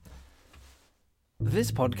This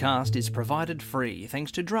podcast is provided free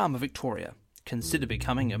thanks to Drama Victoria. Consider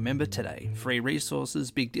becoming a member today. Free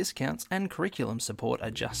resources, big discounts and curriculum support are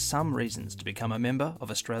just some reasons to become a member of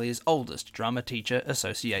Australia's oldest drama teacher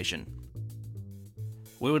association.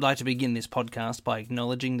 We would like to begin this podcast by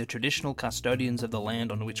acknowledging the traditional custodians of the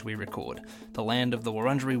land on which we record, the land of the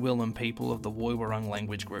Wurundjeri Willam people of the Woi Wurrung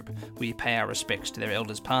language group. We pay our respects to their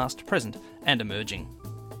elders past, present and emerging.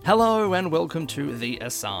 Hello and welcome to The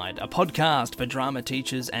Aside, a podcast for drama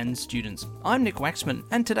teachers and students. I'm Nick Waxman,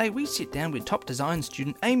 and today we sit down with top design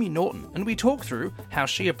student Amy Norton and we talk through how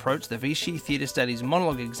she approached the VCE Theatre Studies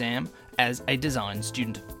Monologue exam as a design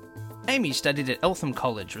student. Amy studied at Eltham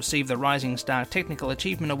College, received the Rising Star Technical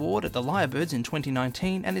Achievement Award at the Lyrebirds in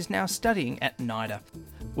 2019 and is now studying at NIDA.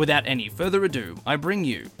 Without any further ado, I bring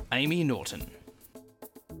you Amy Norton.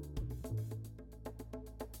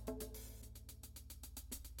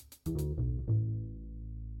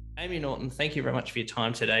 Amy Norton, thank you very much for your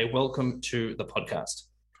time today. Welcome to the podcast.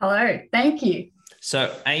 Hello, thank you.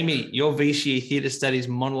 So, Amy, your VCE Theatre Studies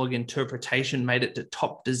Monologue Interpretation made it to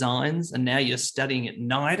top designs, and now you're studying at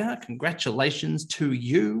NIDA. Congratulations to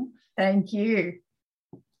you. Thank you.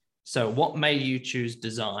 So, what made you choose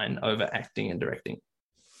design over acting and directing?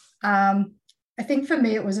 I think for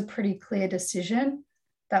me, it was a pretty clear decision.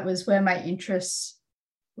 That was where my interests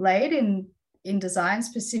laid in design,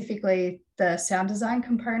 specifically the sound design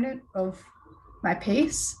component of my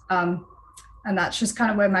piece. And that's just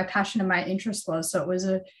kind of where my passion and my interest was. So it was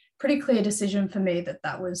a pretty clear decision for me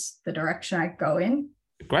that was the direction I'd go in.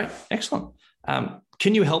 Great. Excellent.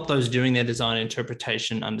 Can you help those doing their design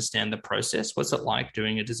interpretation understand the process? What's it like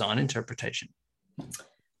doing a design interpretation?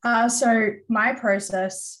 So my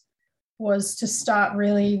process was to start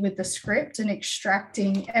really with the script and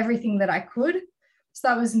extracting everything that I could. So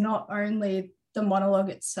that was not only the monologue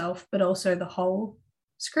itself, but also the whole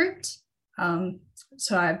script.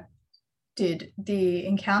 So I did the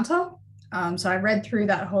encounter. So I read through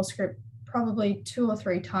that whole script probably 2 or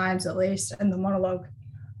 3 times at least, and the monologue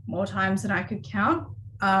more times than I could count.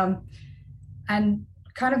 And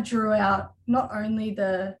kind of drew out not only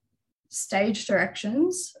the stage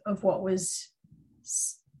directions of what was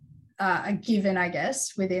a given, I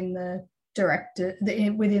guess, within the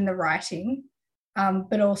within the writing,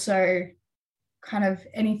 but also kind of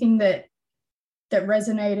anything that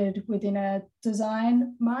resonated within a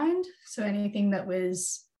design mind. So anything that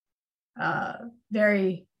was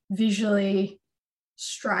very visually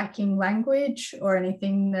striking language, or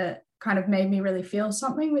anything that kind of made me really feel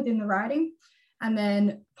something within the writing. And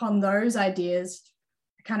then upon those ideas,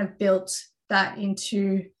 I kind of built that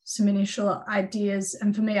into some initial ideas.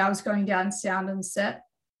 And for me, I was going down sound and set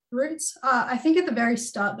routes. I think at the very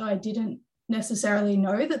start, though, I didn't necessarily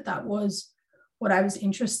know that was what I was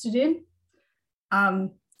interested in.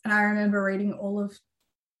 And I remember reading all of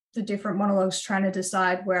the different monologues, trying to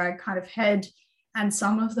decide where I kind of head. And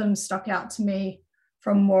some of them stuck out to me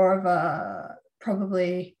from more of a,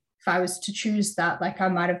 probably if I was to choose that, like I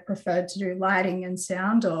might have preferred to do lighting and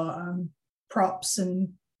sound, or props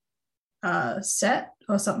and set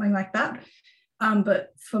or something like that. But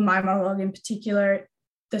for my monologue in particular,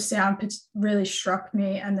 the sound really struck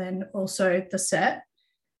me, and then also the set.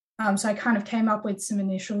 So I kind of came up with some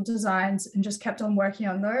initial designs and just kept on working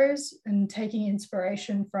on those and taking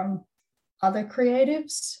inspiration from other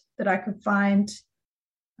creatives that I could find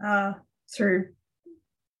through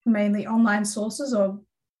mainly online sources or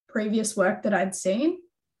previous work that I'd seen.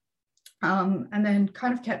 And then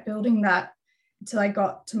kind of kept building that until I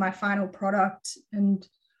got to my final product and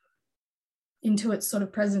into its sort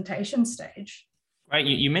of presentation stage. Right.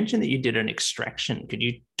 You mentioned that you did an extraction. Could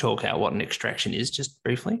you talk out what an extraction is just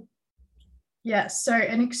briefly? Yes. So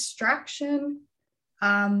an extraction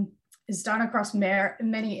is done across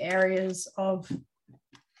many areas of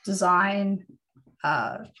design.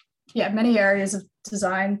 Many areas of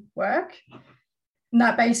design work. And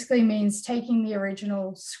that basically means taking the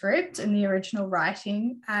original script and the original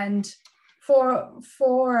writing, and for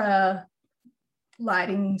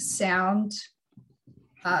lighting, sound,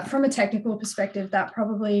 from a technical perspective, that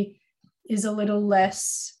probably is a little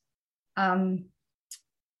less, I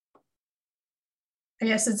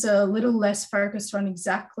guess it's a little less focused on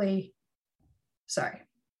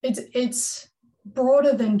it's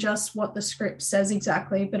broader than just what the script says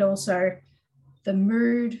exactly, but also the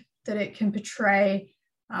mood that it can portray,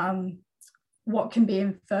 what can be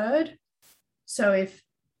inferred. So if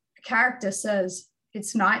a character says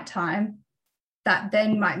it's nighttime, that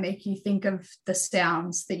then might make you think of the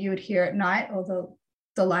sounds that you would hear at night, or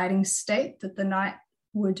the lighting state that the night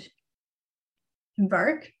would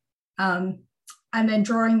invoke. and then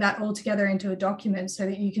drawing that all together into a document so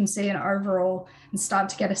that you can see an overall and start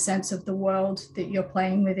to get a sense of the world that you're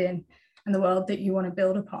playing within and the world that you want to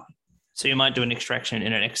build upon. So you might do an extraction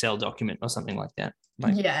in an Excel document or something like that.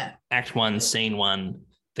 Like yeah. Act 1, Scene 1,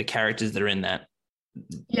 the characters that are in that.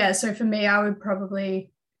 Yeah, so for me, I would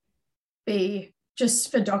probably be,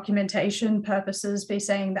 just for documentation purposes, be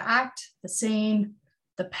saying the act, the scene,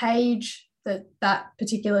 the page that that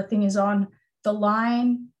particular thing is on, the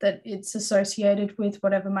line that it's associated with,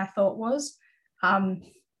 whatever my thought was, and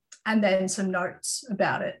then some notes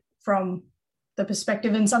about it from the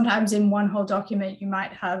perspective. And sometimes in one whole document, you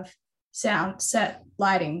might have sound, set,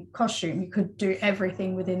 lighting, costume. You could do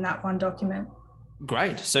everything within that one document.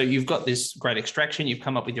 Great. So you've got this great extraction. You've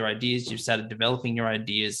come up with your ideas. You've started developing your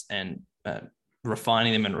ideas and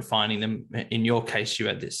refining them and refining them. In your case, you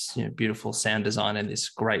had this beautiful sound design and this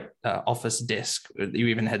great office desk that you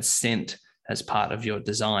even had sent as part of your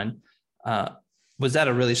design. Was that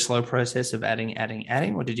a really slow process of adding,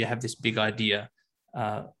 or did you have this big idea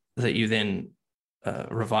that you then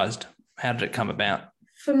revised? How did it come about?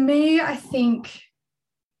 For me, I think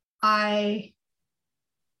it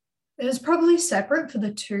was probably separate for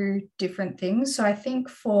the two different things. So I think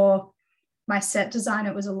for my set design,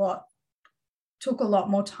 it was took a lot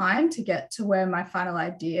more time to get to where my final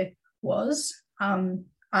idea was.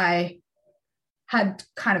 I had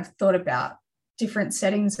kind of thought about different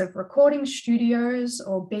settings of recording studios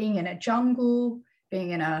or being in a jungle, being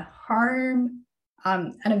in a home.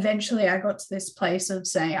 And eventually I got to this place of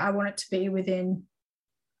saying I want it to be within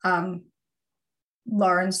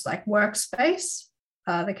Lauren's like workspace,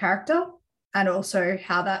 the character, and also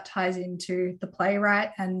how that ties into the playwright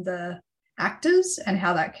and the actors and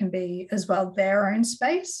how that can be as well their own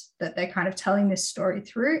space that they're kind of telling this story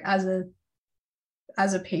through as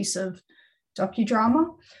a piece of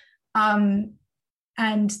docudrama.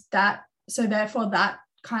 And that, so therefore that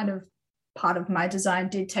kind of part of my design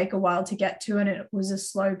did take a while to get to, and it was a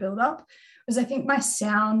slow build up, because I think my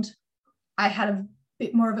sound, I had a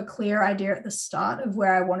bit more of a clear idea at the start of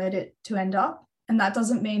where I wanted it to end up. And that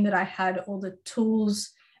doesn't mean that I had all the tools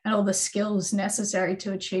and all the skills necessary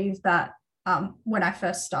to achieve that when I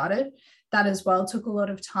first started. That as well took a lot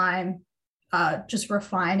of time, just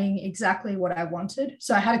refining exactly what I wanted.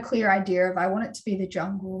 So I had a clear idea of I want it to be the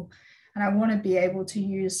jungle, and I want to be able to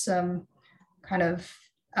use some kind of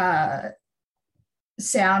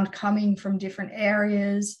sound coming from different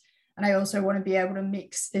areas. And I also want to be able to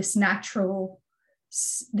mix these natural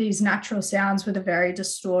sounds with a very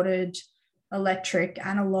distorted electric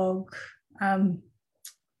analog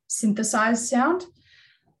synthesized sound.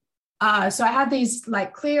 So I had these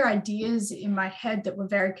like clear ideas in my head that were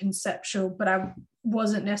very conceptual, but I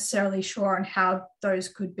wasn't necessarily sure on how those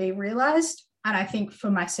could be realized. And I think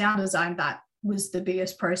for my sound design, that was the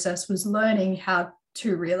biggest process, was learning how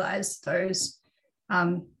to realize those I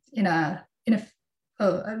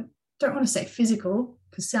don't want to say physical,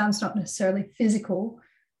 because sound's not necessarily physical,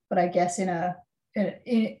 but I guess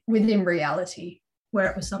within reality, where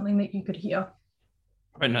it was something that you could hear.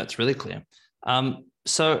 Right, no, it's really clear.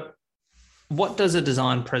 So what does a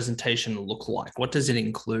design presentation look like? What does it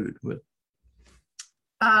include?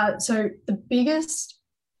 So the biggest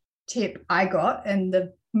tip I got, and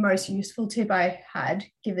the most useful tip I had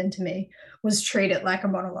given to me, was treat it like a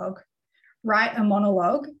monologue. Write a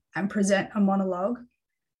monologue and present a monologue,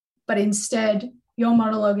 but instead your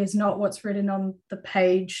monologue is not what's written on the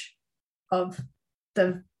page of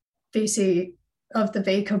the VCE, of the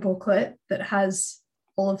VCA booklet that has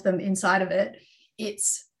all of them inside of it.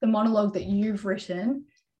 It's the monologue that you've written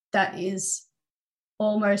that is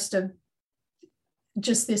almost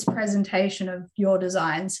just this presentation of your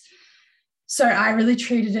designs. So I really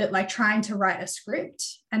treated it like trying to write a script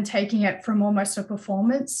and taking it from almost a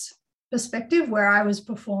performance perspective, where I was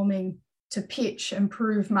performing to pitch and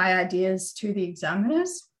prove my ideas to the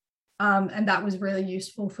examiners. And that was really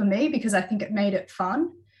useful for me, because I think it made it fun.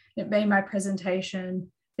 It made my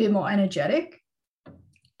presentation a bit more energetic.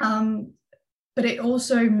 But it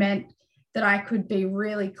also meant that I could be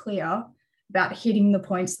really clear about hitting the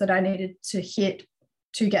points that I needed to hit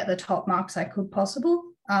to get the top marks I could possible,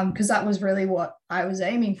 because that was really what I was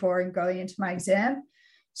aiming for in going into my exam.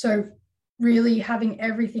 So really having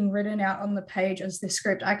everything written out on the page as the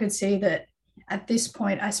script, I could see that at this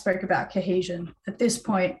point I spoke about cohesion. At this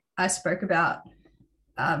point I spoke about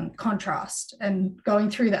contrast, and going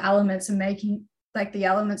through the elements and making like the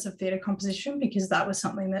elements of theatre composition, because that was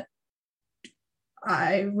something that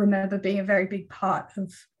I remember being a very big part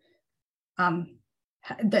of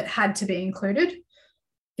that had to be included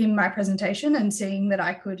in my presentation, and seeing that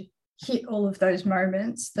I could hit all of those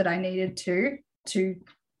moments that I needed to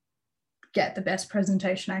get the best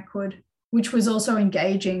presentation I could, which was also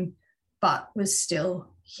engaging, but was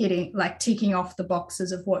still ticking off the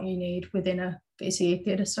boxes of what you need within a VCE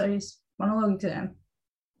theatre studies monologue exam.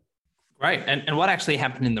 Great. And what actually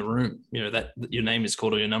happened in the room? You know, that your name is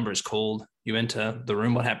called or your number is called, you enter the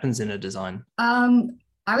room. What happens in a design?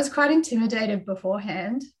 I was quite intimidated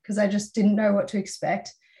beforehand because I just didn't know what to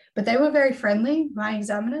expect, but they were very friendly, my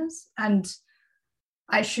examiners, and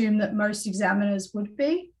I assume that most examiners would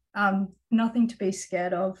be. Nothing to be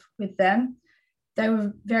scared of with them. They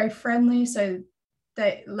were very friendly, so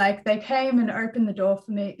they came and opened the door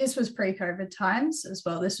for me. This was pre-COVID times as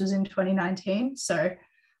well. This was in 2019, so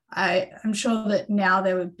I'm sure that now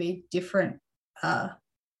there would be different kind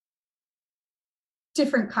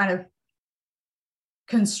of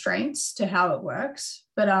constraints to how it works.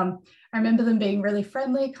 But I remember them being really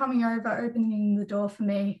friendly, coming over, opening the door for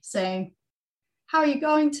me, saying, "How are you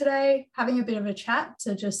going today?" Having a bit of a chat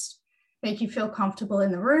to just make you feel comfortable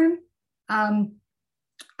in the room. I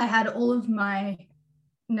had all of my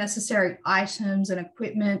necessary items and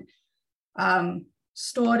equipment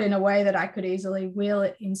stored in a way that I could easily wheel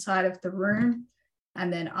it inside of the room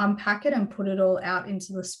and then unpack it and put it all out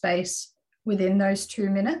into the space within those 2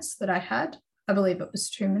 minutes that I had. I believe it was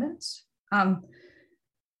 2 minutes.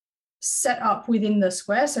 Set up within the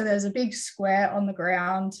square. So there's a big square on the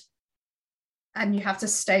ground and you have to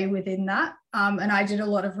stay within that. And I did a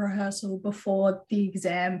lot of rehearsal before the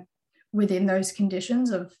exam within those conditions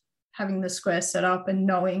of having the square set up and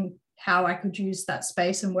knowing how I could use that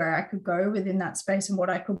space and where I could go within that space and what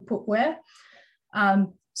I could put where.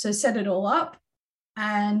 So set it all up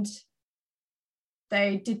and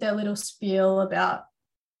they did their little spiel about,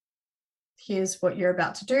 here's what you're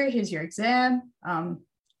about to do, here's your exam,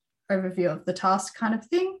 overview of the task kind of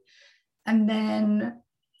thing. And then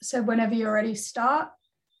said, whenever you're ready, start.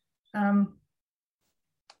 And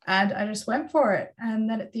I just went for it. And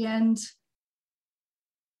then at the end,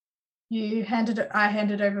 I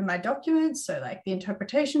handed over my documents, so like the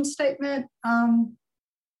interpretation statement, and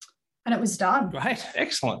it was done. Right,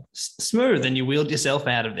 excellent. Smooth, and you wheeled yourself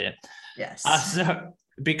out of there. Yes. So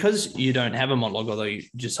because you don't have a monologue, although you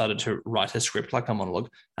decided to write a script like a monologue,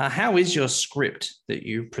 how is your script that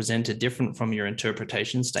you presented different from your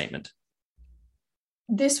interpretation statement?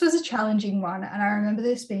 This was a challenging one, and I remember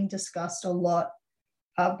this being discussed a lot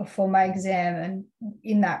before my exam and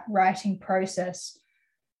in that writing process.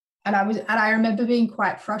 And I remember being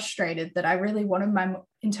quite frustrated that I really wanted my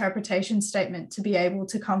interpretation statement to be able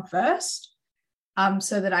to come first,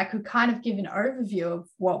 so that I could kind of give an overview of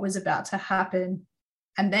what was about to happen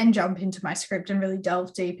and then jump into my script and really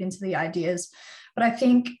delve deep into the ideas. But I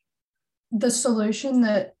think the solution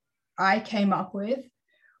that I came up with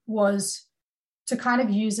was to kind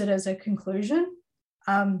of use it as a conclusion,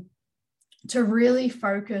 to really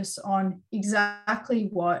focus on exactly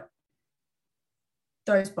what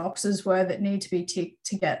those boxes were that need to be ticked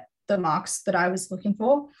to get the marks that I was looking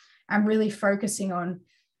for, and really focusing on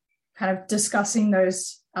kind of discussing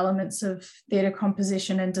those elements of theatre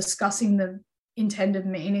composition and discussing the intended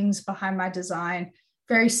meanings behind my design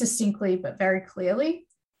very succinctly but very clearly.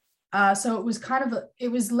 So it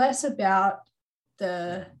was less about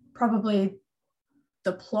probably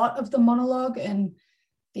the plot of the monologue and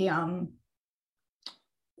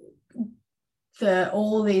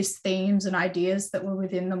all these themes and ideas that were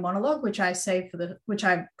within the monologue, which I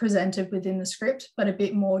presented within the script, but a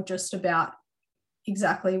bit more just about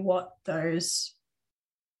exactly what those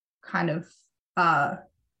kind of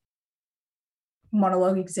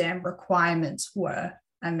monologue exam requirements were,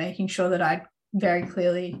 and making sure that I very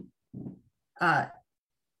clearly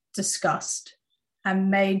discussed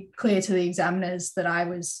and made clear to the examiners that I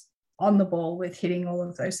was on the ball with hitting all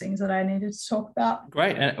of those things that I needed to talk about.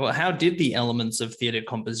 Great. And well, how did the elements of theatre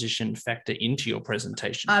composition factor into your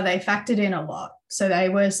presentation? They factored in a lot. So they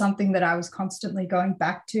were something that I was constantly going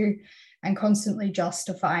back to and constantly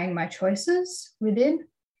justifying my choices within.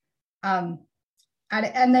 And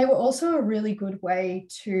they were also a really good way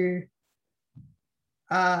to,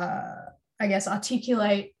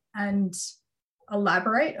 articulate and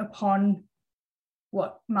elaborate upon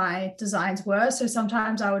what my designs were. So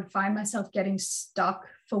sometimes I would find myself getting stuck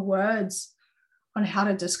for words on how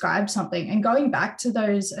to describe something, and going back to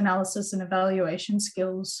those analysis and evaluation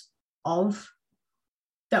skills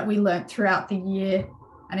that we learnt throughout the year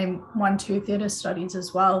and in 1-2 theatre studies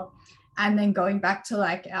as well. And then going back to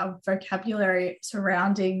like our vocabulary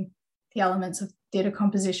surrounding the elements of theatre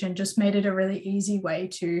composition just made it a really easy way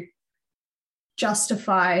to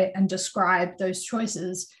justify and describe those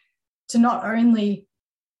choices, to not only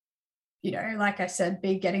like I said,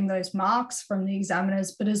 be getting those marks from the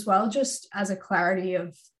examiners, but as well just as a clarity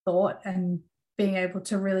of thought and being able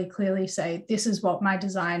to really clearly say, this is what my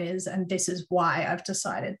design is and this is why I've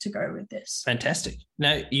decided to go with this. Fantastic.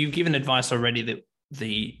 Now, you've given advice already that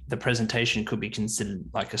the presentation could be considered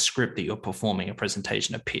like a script that you're performing, a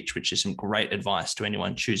presentation, a pitch, which is some great advice to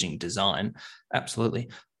anyone choosing design. Absolutely.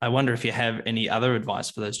 I wonder if you have any other advice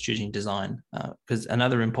for those choosing design, because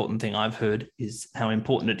another important thing I've heard is how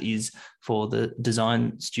important it is for the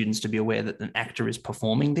design students to be aware that an actor is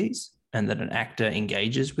performing these and that an actor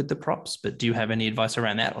engages with the props. But do you have any advice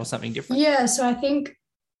around that or something different? Yeah, so I think,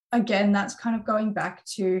 again, that's kind of going back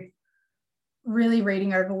to really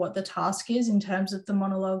reading over what the task is in terms of the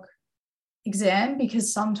monologue exam,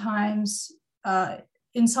 because sometimes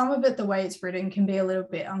in some of it, the way it's written can be a little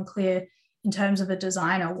bit unclear in terms of a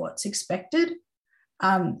designer, what's expected.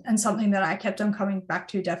 And something that I kept on coming back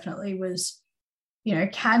to definitely was,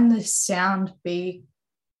 can this sound be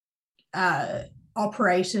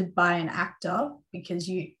operated by an actor? Because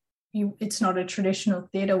it's not a traditional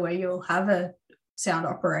theatre where you'll have a sound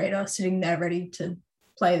operator sitting there ready to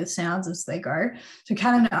play the sounds as they go. So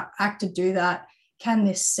can an actor do that? Can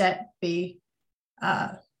this set be,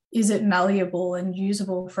 is it malleable and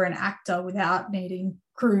usable for an actor without needing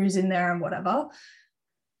crews in there and whatever?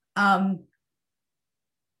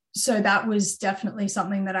 So that was definitely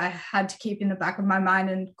something that I had to keep in the back of my mind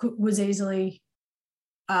and could easily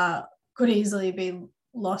be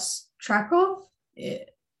lost track of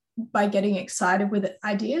by getting excited with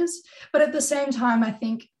ideas. But at the same time, I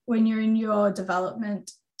think when you're in your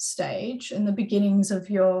development stage and the beginnings of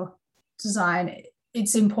your design,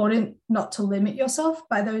 it's important not to limit yourself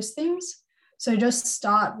by those things. So just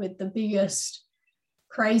start with the biggest,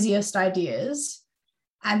 craziest ideas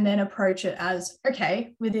and then approach it as,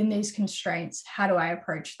 okay, within these constraints, how do I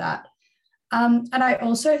approach that? And I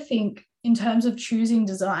also think in terms of choosing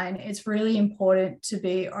design, it's really important to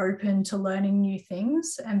be open to learning new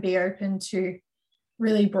things and be open to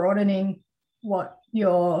really broadening what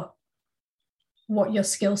your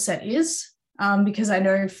skill set is. Because I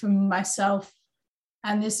know for myself,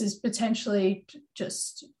 and this is potentially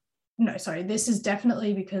this is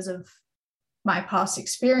definitely because of my past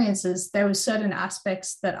experiences, there were certain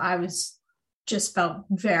aspects that I was just felt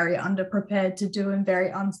very underprepared to do and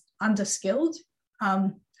very underskilled.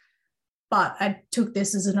 But I took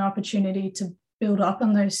this as an opportunity to build up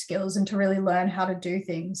on those skills and to really learn how to do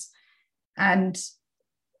things. And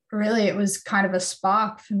really, it was kind of a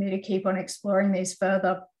spark for me to keep on exploring these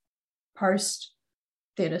further post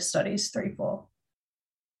theatre studies 3-4.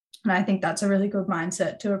 And I think that's a really good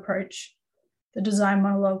mindset to approach the design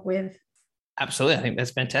monologue with. Absolutely. I think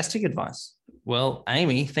that's fantastic advice. Well,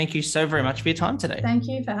 Amy, thank you so very much for your time today. Thank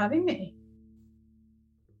you for having me.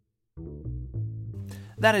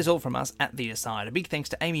 That is all from us at The Aside. A big thanks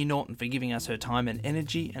to Amy Norton for giving us her time and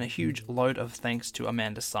energy, and a huge load of thanks to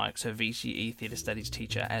Amanda Sykes, her VCE Theatre Studies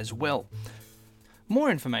teacher as well. More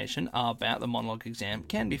information about the monologue exam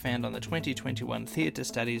can be found on the 2021 Theatre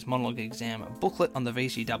Studies Monologue Exam booklet on the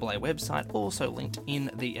VCAA website, also linked in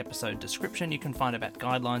the episode description. You can find about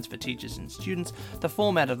guidelines for teachers and students, the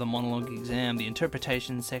format of the monologue exam, the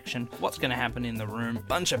interpretation section, what's going to happen in the room, a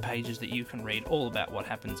bunch of pages that you can read all about what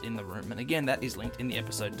happens in the room, and again, that is linked in the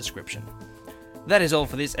episode description. That is all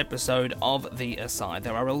for this episode of The Aside.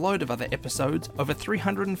 There are a load of other episodes. Over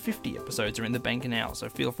 350 episodes are in the bank now, so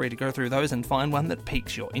feel free to go through those and find one that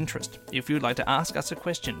piques your interest. If you'd like to ask us a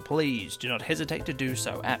question, please do not hesitate to do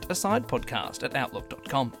so at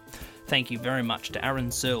asidepodcast@outlook.com. Thank you very much to Aaron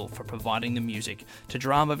Searle for providing the music, to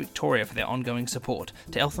Drama Victoria for their ongoing support,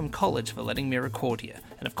 to Eltham College for letting me record here,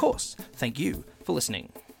 and of course, thank you for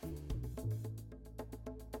listening.